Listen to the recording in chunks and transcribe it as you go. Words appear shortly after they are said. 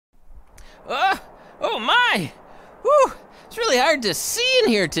my! Whew, it's really hard to see in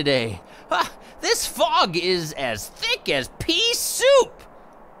here today. This fog is as thick as pea soup.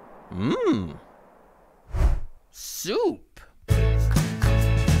 Mmm. Soup.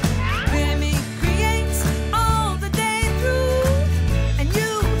 Wimee creates all the day through, and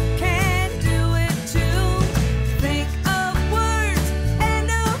you can do it too. Think of words and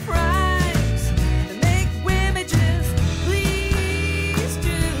of rhymes to make Wimages, please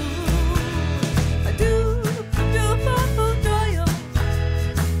do.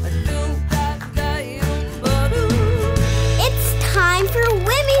 It's time for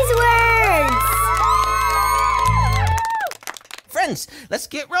Wimee's Words! Friends, let's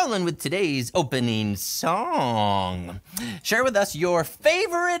get rolling with today's opening song. Share with us your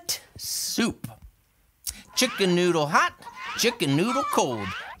favorite soup. Chicken noodle hot, chicken noodle cold,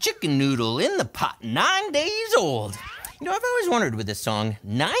 chicken noodle in the pot, 9 days old. You know, I've always wondered with this song,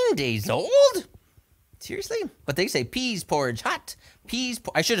 9 days old? Seriously? But they say peas porridge hot,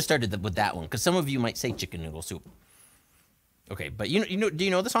 I should have started with that one, because some of you might say chicken noodle soup. Okay, but do you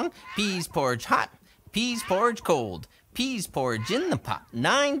know the song? Peas porridge hot, peas porridge cold, peas porridge in the pot,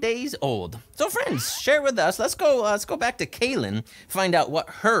 9 days old. So friends, share with us. Let's go back to Kaylin, find out what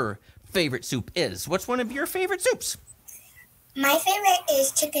her favorite soup is. What's one of your favorite soups? My favorite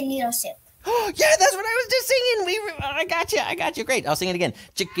is chicken noodle soup. Oh, yeah, that's what I was just singing. I got you. Great. I'll sing it again.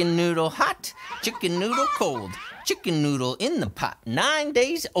 Chicken noodle hot, chicken noodle cold, chicken noodle in the pot, 9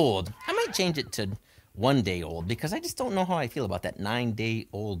 days old. I might change it to 1 day old because I just don't know how I feel about that 9 day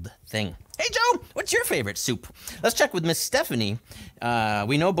old thing. Hey, Joe, what's your favorite soup? Let's check with Miss Stephanie.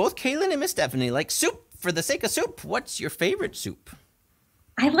 We know both Kaylin and Miss Stephanie like soup. For the sake of soup, what's your favorite soup?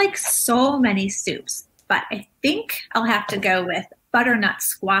 I like so many soups, but I think I'll have to go with butternut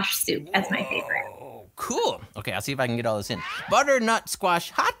squash soup as my favorite. Oh, cool. Okay, I'll see if I can get all this in. Butternut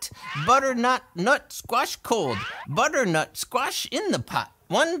squash hot, butternut squash cold, butternut squash in the pot,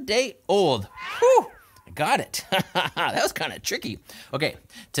 1 day old. Whew, I got it. That was kind of tricky. Okay,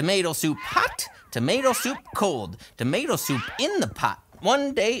 tomato soup hot, tomato soup cold, tomato soup in the pot,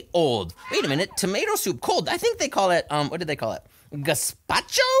 1 day old. Wait a minute, tomato soup cold. I think they call it, what did they call it?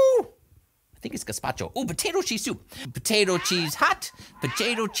 Gazpacho? I think it's gazpacho. Oh, potato cheese soup. Potato cheese hot,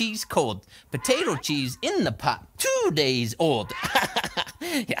 potato cheese cold, potato cheese in the pot, 2 days old.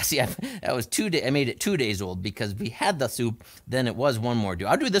 Yeah, see, that was 2 days. I made it 2 days old because we had the soup, then it was one more due.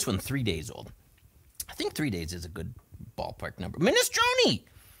 I'll do this one 3 days old. I think 3 days is a good ballpark number. Minestrone.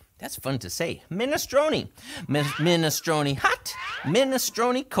 That's fun to say. Minestrone. Minestrone hot,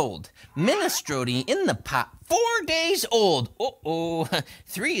 minestrone cold, minestrone in the pot, 4 days old. Uh-oh.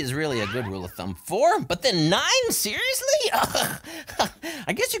 3 is really a good rule of thumb. 4, but then 9? Seriously?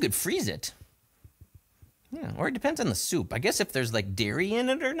 I guess you could freeze it. Yeah, or it depends on the soup. I guess if there's like dairy in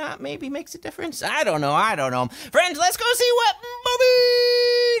it or not, maybe makes a difference. I don't know. Friends, let's go see what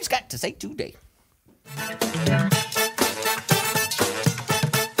Bobby's got to say today.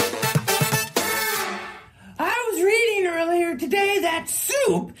 Earlier today that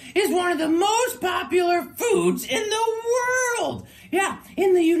soup is one of the most popular foods in the world. Yeah,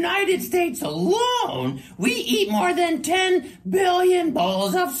 in the United States alone, we eat more than 10 billion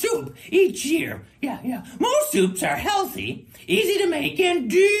bowls of soup each year. Yeah. Most soups are healthy, easy to make, and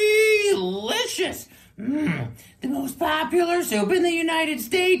delicious. The most popular soup in the United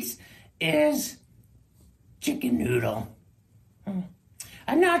States is chicken noodle.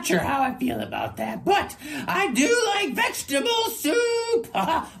 I'm not sure how I feel about that, but I do like vegetable soup.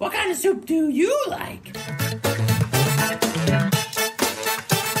 What kind of soup do you like?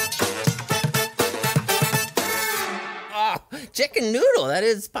 Oh, chicken noodle, that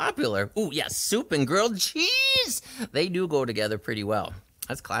is popular. Ooh, yes, soup and grilled cheese. They do go together pretty well.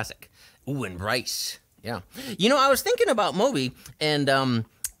 That's classic. Ooh, and rice. Yeah. You know, I was thinking about Moby and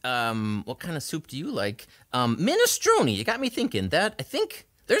what kind of soup do you like? Minestrone. You got me thinking that. I think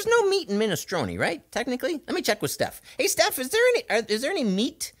there's no meat in minestrone, right? Technically. Let me check with Steph. Hey, Steph, is there any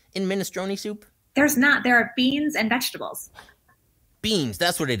meat in minestrone soup? There's not. There are beans and vegetables. Beans.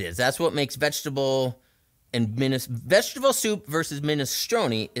 That's what it is. That's what makes vegetable soup versus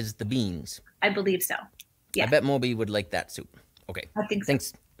minestrone is the beans. I believe so. Yeah. I bet Moby would like that soup. Okay. I think so.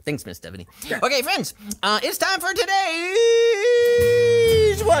 Thanks, Miss Stephanie. Sure. Okay, friends, it's time for today's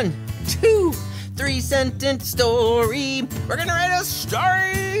 1, 2, 3 sentence story. We're gonna write a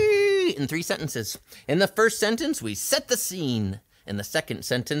story in 3 sentences. In the first sentence, we set the scene. In the second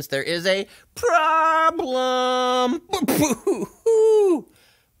sentence, there is a problem.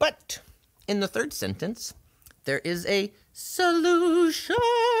 But in the third sentence, there is a solution.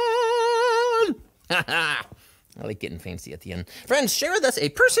 I like getting fancy at the end. Friends, share with us a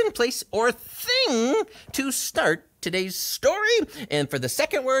person, place, or thing to start today's story. And for the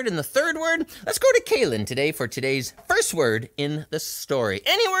second word and the third word, let's go to Kaylin today for today's first word in the story.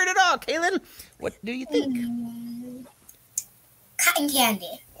 Any word at all, Kaylin? What do you think? Cotton candy.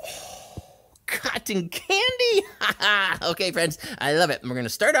 Cotton candy? Okay, friends, I love it. We're going to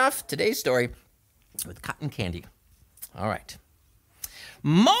start off today's story with cotton candy. All right.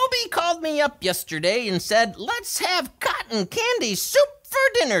 Moby called me up yesterday and said, let's have cotton candy soup for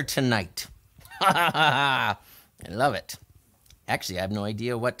dinner tonight. I love it. Actually, I have no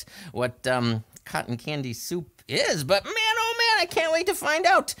idea what cotton candy soup is, but man, oh man, I can't wait to find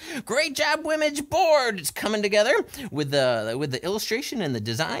out. Great job, Wimee board. It's coming together with the illustration and the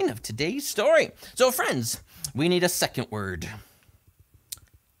design of today's story. So, friends, we need a second word.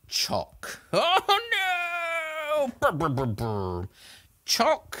 Chalk. Oh no! Brr, brr, brr, brr.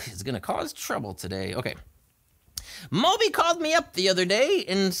 Chalk is going to cause trouble today. Okay. Moby called me up the other day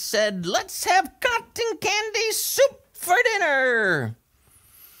and said, let's have cotton candy soup for dinner.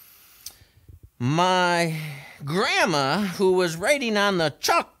 My grandma, who was writing on the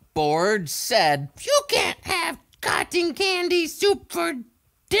chalkboard, said, you can't have cotton candy soup for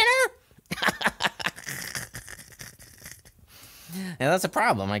dinner? Yeah, that's a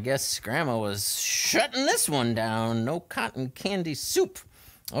problem. I guess Grandma was shutting this one down. No cotton candy soup.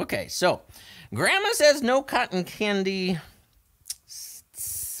 Okay, so Grandma says no cotton candy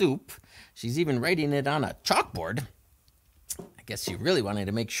soup. She's even writing it on a chalkboard. I guess she really wanted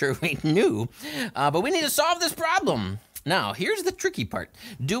to make sure we knew. But we need to solve this problem. Now, here's the tricky part.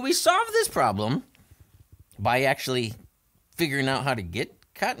 Do we solve this problem by actually figuring out how to get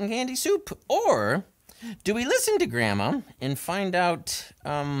cotton candy soup? Or do we listen to Grandma and find out,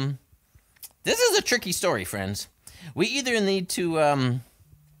 this is a tricky story, friends. We either need to,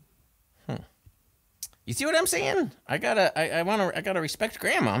 you see what I'm saying? I gotta respect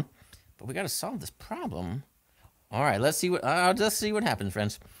Grandma, but we gotta solve this problem. All right, let's see I'll just see what happens,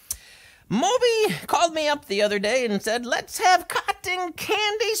 friends. Moby called me up the other day and said, let's have cotton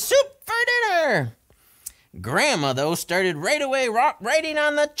candy soup for dinner. Grandma, though, started right away writing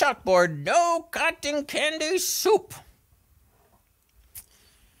on the chalkboard, no cotton candy soup.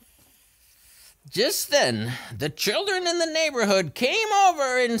 Just then, the children in the neighborhood came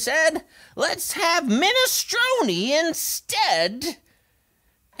over and said, let's have minestrone instead.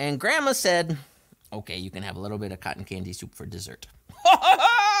 And Grandma said, okay, you can have a little bit of cotton candy soup for dessert.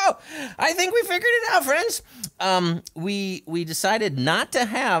 I think we figured it out, friends. We decided not to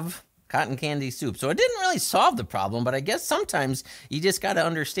have cotton candy soup. So it didn't really solve the problem, but I guess sometimes you just got to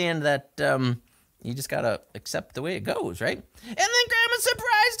understand that you just got to accept the way it goes, right? And then Grandma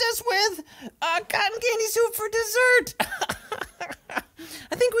surprised us with cotton candy soup for dessert.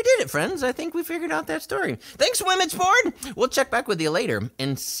 I think we did it, friends. I think we figured out that story. Thanks, Wimee board. We'll check back with you later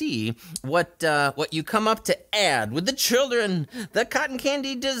and see what you come up to add with the children, the cotton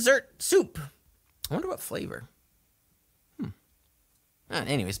candy dessert soup. I wonder what flavor.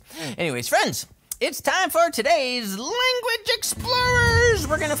 Anyways, friends, it's time for today's Language Explorers.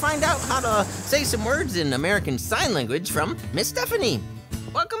 We're going to find out how to say some words in American Sign Language from Miss Stephanie.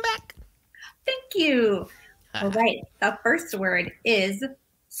 Welcome back. Thank you. All right. The first word is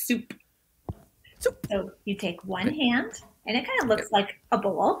soup. Soup. So you take one hand, and it kind of looks like a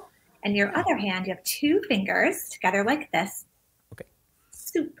bowl, and your other hand, you have two fingers together like this. Okay.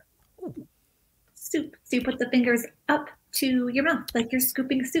 Soup. Soup. So you put the fingers up to your mouth like you're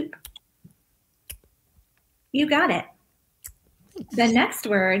scooping soup. You got it. The next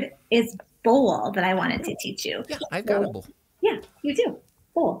word is bowl that I wanted to teach you. Yeah, I've got a bowl. Yeah, you do.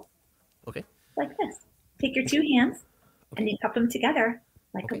 Bowl. Okay. Like this. Take your two hands and you cup them together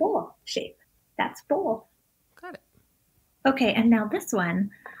like Okay. a bowl shape. That's bowl. Got it. Okay, and now this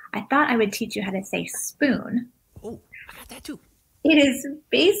one, I thought I would teach you how to say spoon. Oh, I got that too. It is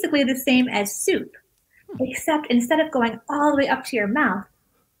basically the same as soup, except instead of going all the way up to your mouth,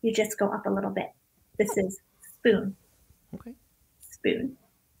 you just go up a little bit. This is spoon. Okay. Spoon.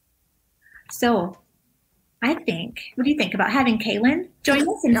 So I think, what do you think about having Kaylin join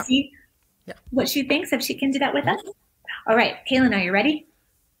us and see what she thinks, if she can do that with us? All right, Kaylin, are you ready?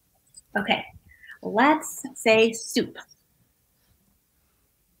 Okay, let's say soup.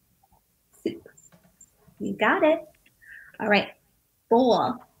 Soup. You got it. All right,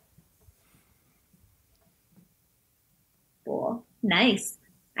 bowl. Bowl. Nice.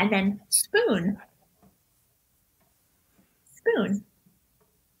 And then spoon. Spoon.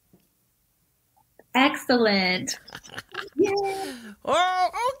 Excellent. Yay.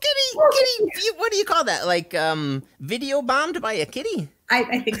 Oh, kitty. What do you call that? Like, video bombed by a kitty?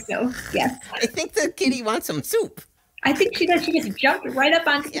 I think so. Yes. I think the kitty wants some soup. I think she does. She just jumped right up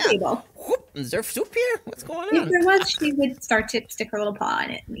onto the table. Whoop, is there soup here? What's going If on? there was, she would start to stick her little paw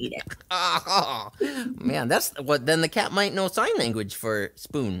in it and eat it. Oh, man, that's what. Then the cat might know sign language for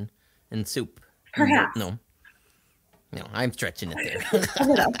spoon and soup. Perhaps. No, I'm stretching it there. A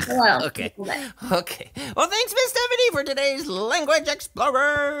little. Well, Okay. Okay. Well, thanks, Miss Stephanie, for today's Language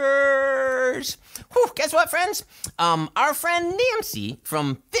Explorers. Whew, guess what, friends? Our friend Nancy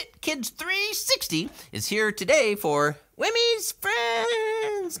from Fit Kids 360 is here today for Wimee's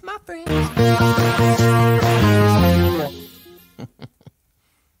Friends, my friends.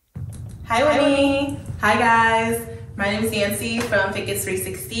 Hi, Wimee. Hi, guys. My name is Nancy from Fit Kids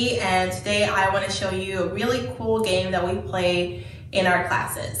 360, and today I want to show you a really cool game that we play in our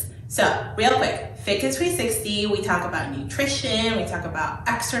classes. So, real quick, Fit Kids 360, we talk about nutrition, we talk about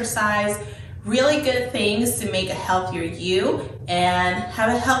exercise, really good things to make a healthier you and have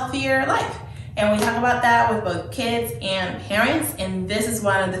a healthier life. And we talk about that with both kids and parents, and this is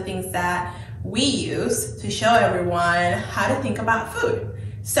one of the things that we use to show everyone how to think about food.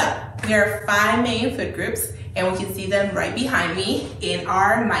 So, there are 5 main food groups, and we can see them right behind me in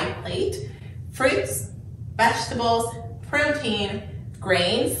our My Plate: fruits, vegetables, protein,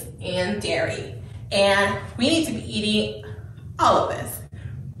 grains, and dairy. And we need to be eating all of this.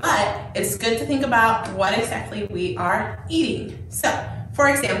 But it's good to think about what exactly we are eating. So, for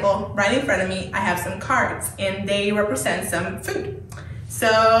example, right in front of me, I have some cards, and they represent some food.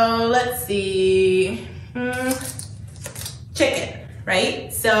 So, let's see, chicken.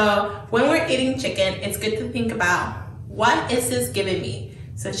 Right? So when we're eating chicken, it's good to think about what is this giving me?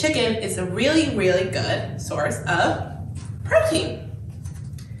 So chicken is a really, really good source of protein.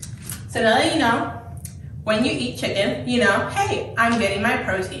 So now that you know, when you eat chicken, you know, hey, I'm getting my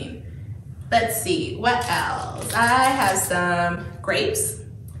protein. Let's see, what else? I have some grapes.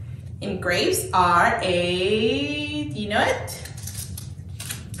 And grapes are do you know it?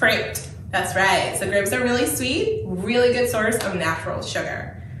 Fruit. That's right. So grapes are really sweet, really good source of natural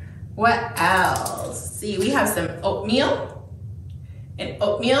sugar. What else? See, we have some oatmeal. And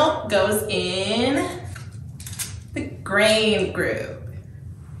oatmeal goes in the grain group.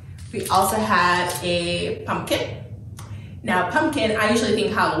 We also have a pumpkin. Now pumpkin, I usually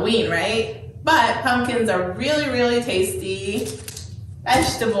think Halloween, right? But pumpkins are really, really tasty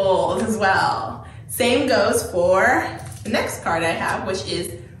vegetables as well. Same goes for the next card I have, which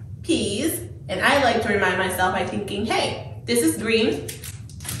is peas, and I like to remind myself by thinking, hey, this is green,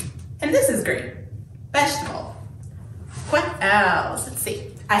 and this is green. Vegetable. What else? Let's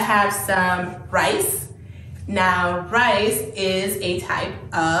see. I have some rice. Now, rice is a type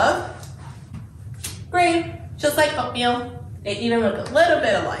of grain, just like oatmeal. They even look a little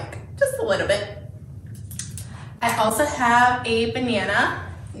bit alike, just a little bit. I also have a banana.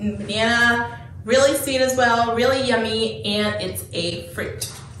 Banana, really sweet as well, really yummy, and it's a fruit.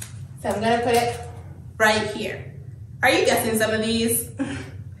 So I'm gonna put it right here. Are you guessing some of these?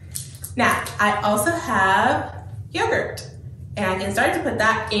 Now, I also have yogurt, and I can start to put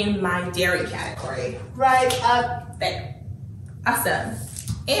that in my dairy category, right up there. Awesome.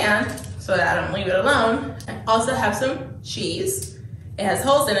 And so that I don't leave it alone, I also have some cheese. It has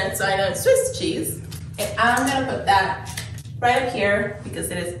holes in it, so I know it's Swiss cheese. And I'm gonna put that right up here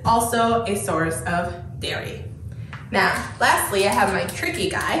because it is also a source of dairy. Now, lastly, I have my tricky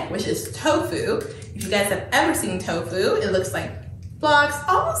guy, which is tofu. If you guys have ever seen tofu, it looks like blocks,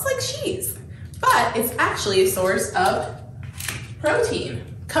 almost like cheese, but it's actually a source of protein.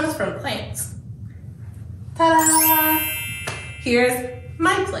 Comes from plants. Ta-da! Here's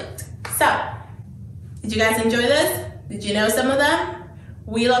my plate. So, did you guys enjoy this? Did you know some of them?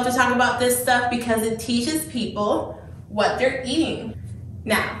 We love to talk about this stuff because it teaches people what they're eating.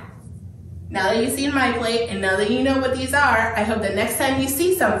 Now that you've seen my plate and now that you know what these are, I hope the next time you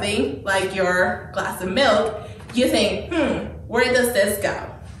see something like your glass of milk, you think, where does this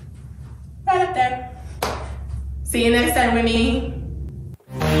go? Right up there. See you next time, Wimee.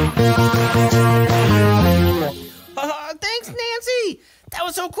 Thanks, Nancy. That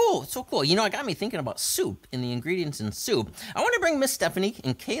was so cool. So cool. You know, it got me thinking about soup and the ingredients in soup. I want to bring Miss Stephanie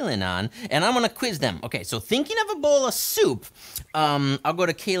and Kaylin on, and I'm going to quiz them. Okay, so thinking of a bowl of soup, I'll go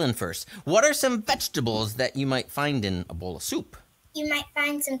to Kaylin first. What are some vegetables that you might find in a bowl of soup? You might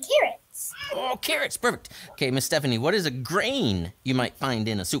find some carrots. Oh, carrots. Perfect. Okay, Miss Stephanie, what is a grain you might find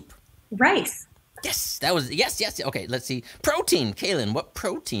in a soup? Rice. Yes, that was, yes. Okay, let's see. Protein. Kaylin, what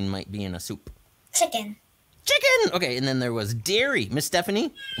protein might be in a soup? Chicken. Chicken! Okay, and then there was dairy. Miss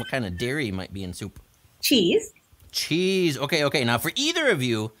Stephanie, what kind of dairy might be in soup? Cheese. Cheese. Okay. Now, for either of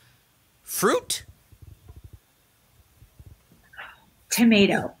you, fruit?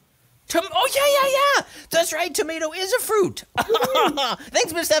 Tomato. Oh, yeah. That's right. Tomato is a fruit.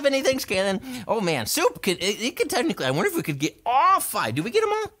 Thanks, Miss Stephanie. Thanks, Kaylin. Oh, man. Soup, it could technically, I wonder if we could get all 5. Did we get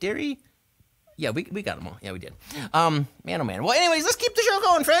them all? Dairy? Yeah, we got them all. Yeah, we did. Man, oh, man. Well, anyways, let's keep the show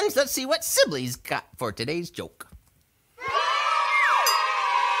going, friends. Let's see what Sibley's got for today's joke.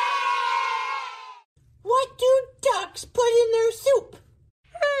 What do ducks put in their soup?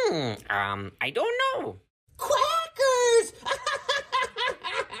 I don't know. Quackers!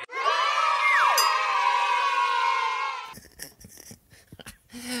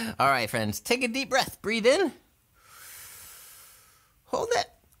 All right, friends, take a deep breath. Breathe in. Hold it.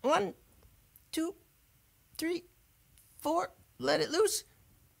 1, 2, 3, 4. Let it loose.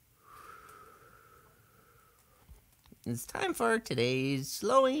 It's time for today's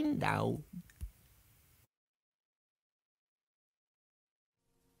slowing down.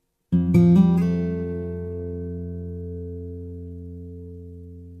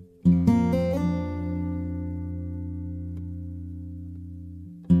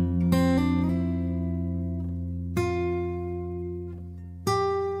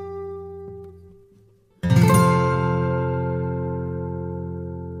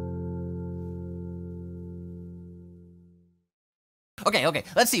 Okay.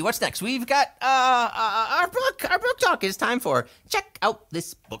 Let's see what's next. We've got our book. Our book talk is time for check out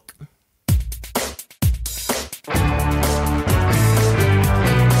this book.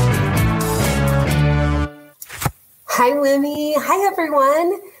 Hi, Wimee. Hi,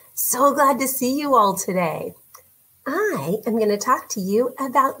 everyone. So glad to see you all today. I am going to talk to you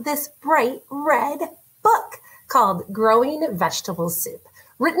about this bright red book called Growing Vegetable Soup,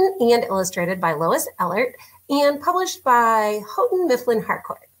 written and illustrated by Lois Ellert and published by Houghton Mifflin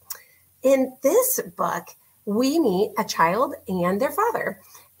Harcourt. In this book, we meet a child and their father.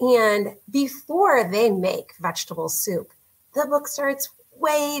 And before they make vegetable soup, the book starts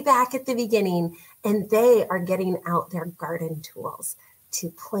way back at the beginning, and they are getting out their garden tools to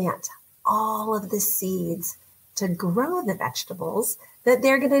plant all of the seeds to grow the vegetables that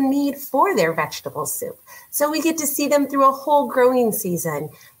they're going to need for their vegetable soup. So we get to see them through a whole growing season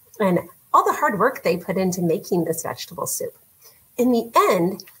and all the hard work they put into making this vegetable soup. In the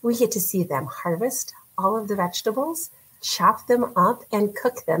end, we get to see them harvest all of the vegetables, chop them up, and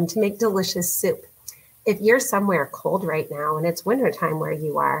cook them to make delicious soup. If you're somewhere cold right now and it's wintertime where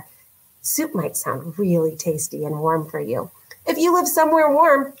you are, soup might sound really tasty and warm for you. If you live somewhere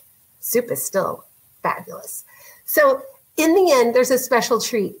warm, soup is still fabulous. So in the end, there's a special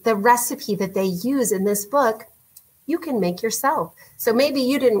treat. The recipe that they use in this book, you can make yourself. So maybe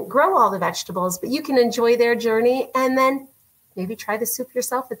you didn't grow all the vegetables, but you can enjoy their journey and then maybe try the soup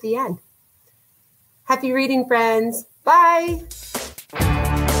yourself at the end. Happy reading, friends. Bye.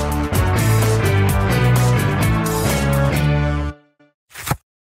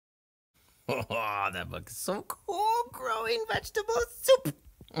 Oh, that book is so cool. Growing vegetable soup.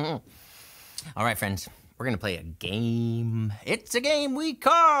 All right, friends. We're going to play a game. It's a game we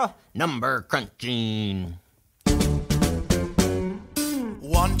call Number Crunching.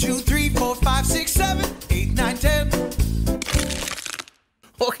 1, 2, 3, 4, 5, 6, 7, 8, 9, 10.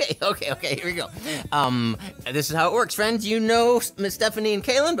 Okay, here we go. This is how it works, friends. You know Miss Stephanie and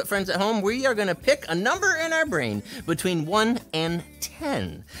Kaylin, but friends at home, we are going to pick a number in our brain between 1 and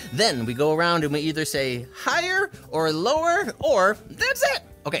 10. Then we go around and we either say higher or lower, or that's it.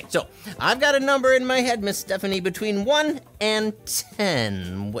 Okay, so I've got a number in my head, Miss Stephanie, between 1 and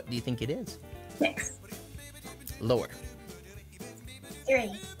 10. What do you think it is? 6. Lower.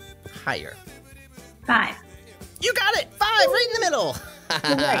 3. Higher. 5. You got it! 5, right in the middle.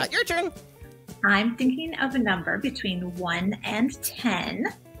 Right. Your turn. I'm thinking of a number between 1 and 10.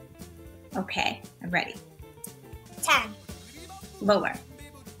 Okay, I'm ready. 10. Lower.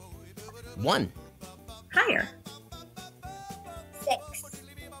 1. Higher. 6.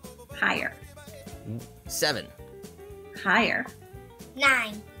 Higher. 7. Higher.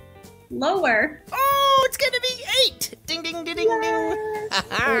 9. Lower. Oh, it's gonna be 8. Ding, ding, ding, ding, ding.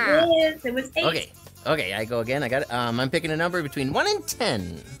 It is. It was 8. Okay, I go again. I got it. I'm picking a number between 1 and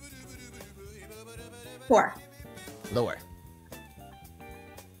 10. 4. Lower.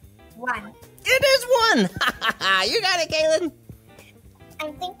 1. It is 1. You got it, Kaylin.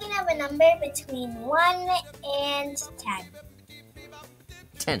 I'm thinking of a number between 1 and 10.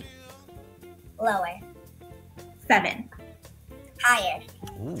 10. Lower. 7. Higher.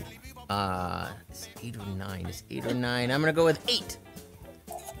 Ooh. It's 8 or 9. It's 8 or 9. I'm gonna go with 8.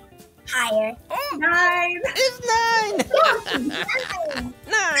 Higher. 9. It's 9.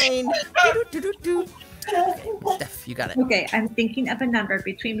 9. Do-do-do-do-do. Steph, you got it. Okay, I'm thinking of a number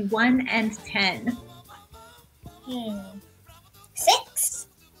between 1 and 10. 6.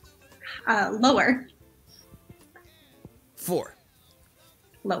 Lower. 4.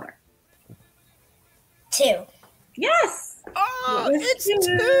 Lower. 2. Yes. Oh, It was it's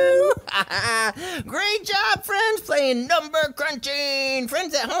 2. Great job, friends, playing number crunching.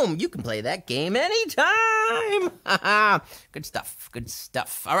 Friends at home, you can play that game anytime. Good stuff, good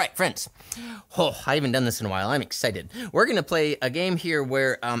stuff. All right, friends. Oh, I haven't done this in a while. I'm excited. We're going to play a game here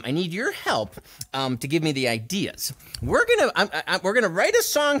where I need your help to give me the ideas. We're gonna write a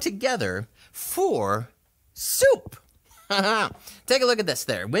song together for soup. Take a look at this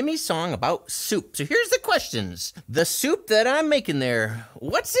there. Wimee's song about soup. So here's the questions. The soup that I'm making there,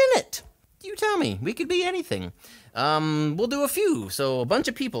 what's in it? You tell me. We could be anything. We'll do a few. So a bunch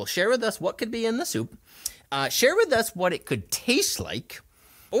of people share with us what could be in the soup. Share with us what it could taste like.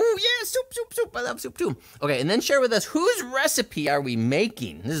 Oh yeah, soup. I love soup too. Okay, and then share with us whose recipe are we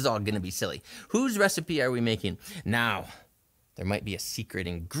making? This is all gonna be silly. Whose recipe are we making? Now, there might be a secret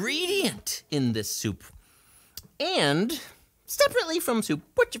ingredient in this soup. And separately from soup,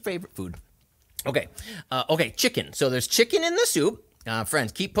 what's your favorite food? Okay, chicken. So there's chicken in the soup.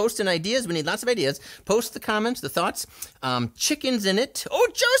 Friends, keep posting ideas. We need lots of ideas. Post the comments, the thoughts. Chicken's in it. Oh,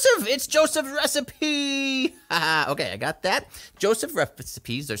 Joseph! It's Joseph's recipe! Okay, I got that. Joseph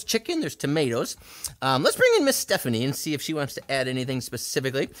recipes. There's chicken, there's tomatoes. Let's bring in Miss Stephanie and see if she wants to add anything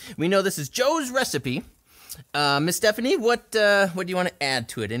specifically. We know this is Joe's recipe. Miss Stephanie, what do you want to add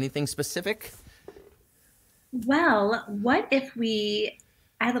to it? Anything specific? Well, what if we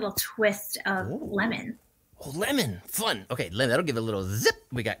add a little twist of lemon? Oh, lemon. Fun. Okay, that'll give it a little zip.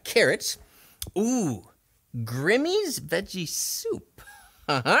 We got carrots. Ooh, Grimmy's veggie soup.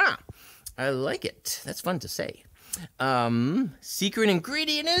 I like it. That's fun to say. Secret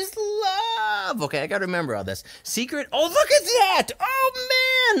ingredient is love. Okay, I gotta remember all this. Secret. Oh, look at that. Oh,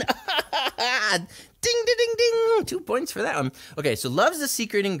 man. Ding, ding, ding, ding. 2 points for that one. Okay, so love's the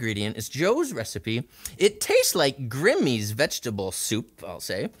secret ingredient. It's Joe's recipe. It tastes like Grimmy's vegetable soup, I'll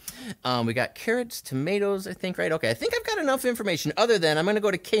say. We got carrots, tomatoes, I think, right? Okay, I think I've got enough information other than I'm going to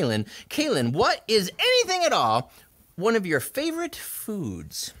go to Kaylin. Kaylin, what is anything at all one of your favorite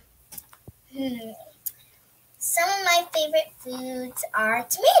foods? Some of my favorite foods are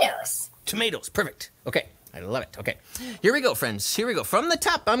tomatoes. Tomatoes, perfect. Okay, I love it. Okay, here we go, friends. Here we go. From the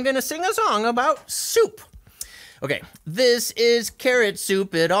top, I'm going to sing a song about soup. Okay, this is carrot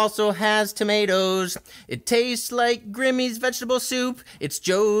soup. It also has tomatoes. It tastes like Grimmy's vegetable soup. It's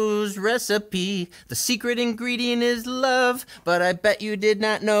Joe's recipe. The secret ingredient is love, but I bet you did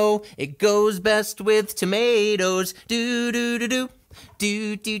not know it goes best with tomatoes. Do do do do.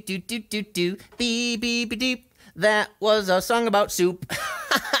 Do do do do do do. Beep beep beep beep. That was a song about soup.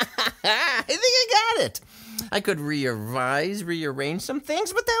 I think I got it. I could rearrange some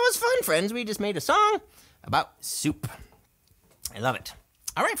things, but that was fun, friends. We just made a song about soup. I love it.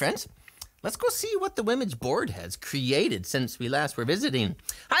 All right, friends. Let's go see what the Wimage board has created since we last were visiting.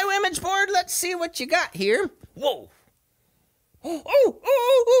 Hi, Wimage board. Let's see what you got here. Whoa.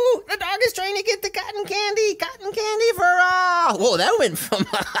 Oh, the dog is trying to get the cotton candy for all. Whoa, that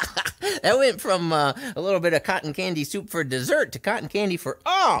went from a little bit of cotton candy soup for dessert to cotton candy for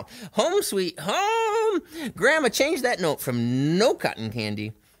all. Home sweet home. Grandma changed that note from no cotton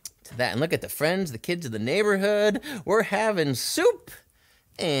candy to that. And look at the friends, the kids of the neighborhood. We're having soup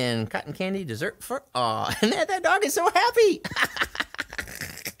and cotton candy dessert for all. And that dog is so happy.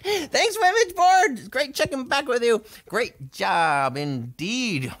 Thanks, Wimage board. Great checking back with you. Great job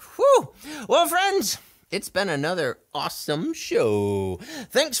indeed. Whew. Well, friends, it's been another awesome show.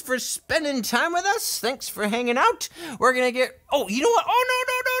 Thanks for spending time with us. Thanks for hanging out. We're going to get... Oh, you know what? Oh,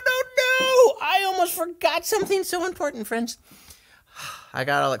 no. I almost forgot something so important, friends. I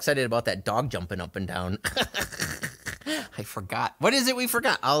got all excited about that dog jumping up and down. I forgot. What is it we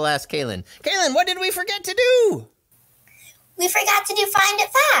forgot? I'll ask Kaylin. Kaylin, what did we forget to do? We forgot to do Find It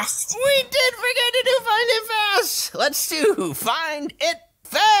Fast. We did forget to do Find It Fast. Let's do Find It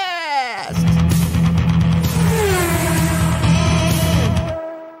Fast.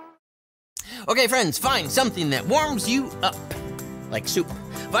 Okay, friends, find something that warms you up, like soup.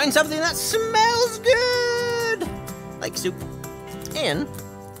 Find something that smells good, like soup. And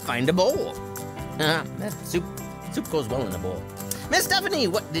find a bowl. That soup goes well in a bowl. Miss Stephanie,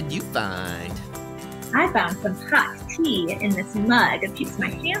 what did you find? I found some hot tea in this mug. It keeps my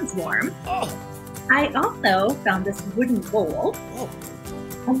hands warm. Oh. I also found this wooden bowl. Oh.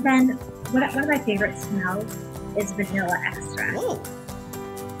 And then one of my favorite smells is vanilla extract. Whoa.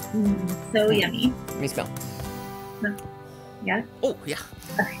 So yummy. Let me smell. Yeah? Oh, yeah.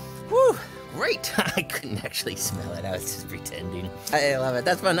 Okay. Woo. Great. I couldn't actually smell it. I was just pretending. I love it.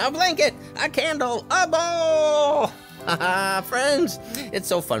 That's fun. A blanket, a candle, a bowl. Haha, friends, it's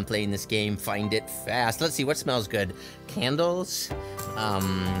so fun playing this game. Find it fast. Let's see, what smells good? Candles,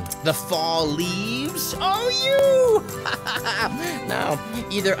 the fall leaves. Oh, you! Now,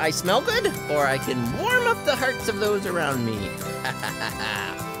 either I smell good or I can warm up the hearts of those around me.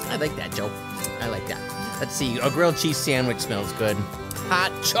 I like that, Joe. I like that. Let's see, a grilled cheese sandwich smells good.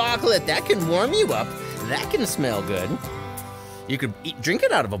 Hot chocolate, that can warm you up. That can smell good. You could drink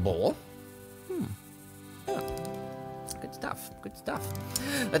it out of a bowl. Yeah. Good stuff, good stuff.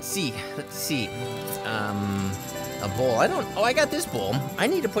 Let's see. A bowl, I got this bowl. I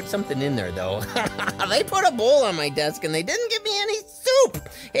need to put something in there though. They put a bowl on my desk and they didn't give me any soup.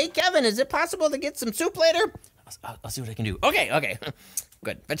 Hey Kevin, is it possible to get some soup later? I'll see what I can do. Okay.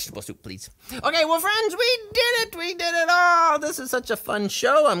 Good, vegetable soup, please. Okay, well, friends, we did it all. This is such a fun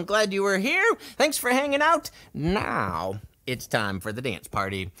show. I'm glad you were here. Thanks for hanging out. Now, it's time for the dance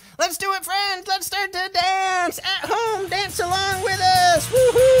party. Let's do it, friends. Let's start to dance. At home, dance along with us.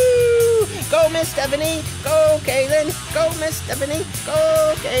 Woohoo! Go, Miss Stephanie. Go, Kaylin. Go, Miss Stephanie.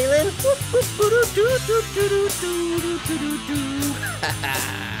 Go, Kaylin.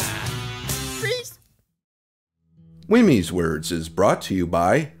 Freeze. Wimee's Words is brought to you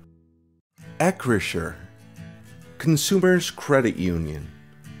by Acrisure, Consumers Credit Union,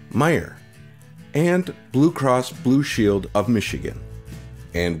 Meyer, and Blue Cross Blue Shield of Michigan,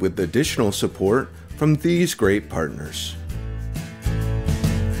 and with additional support from these great partners.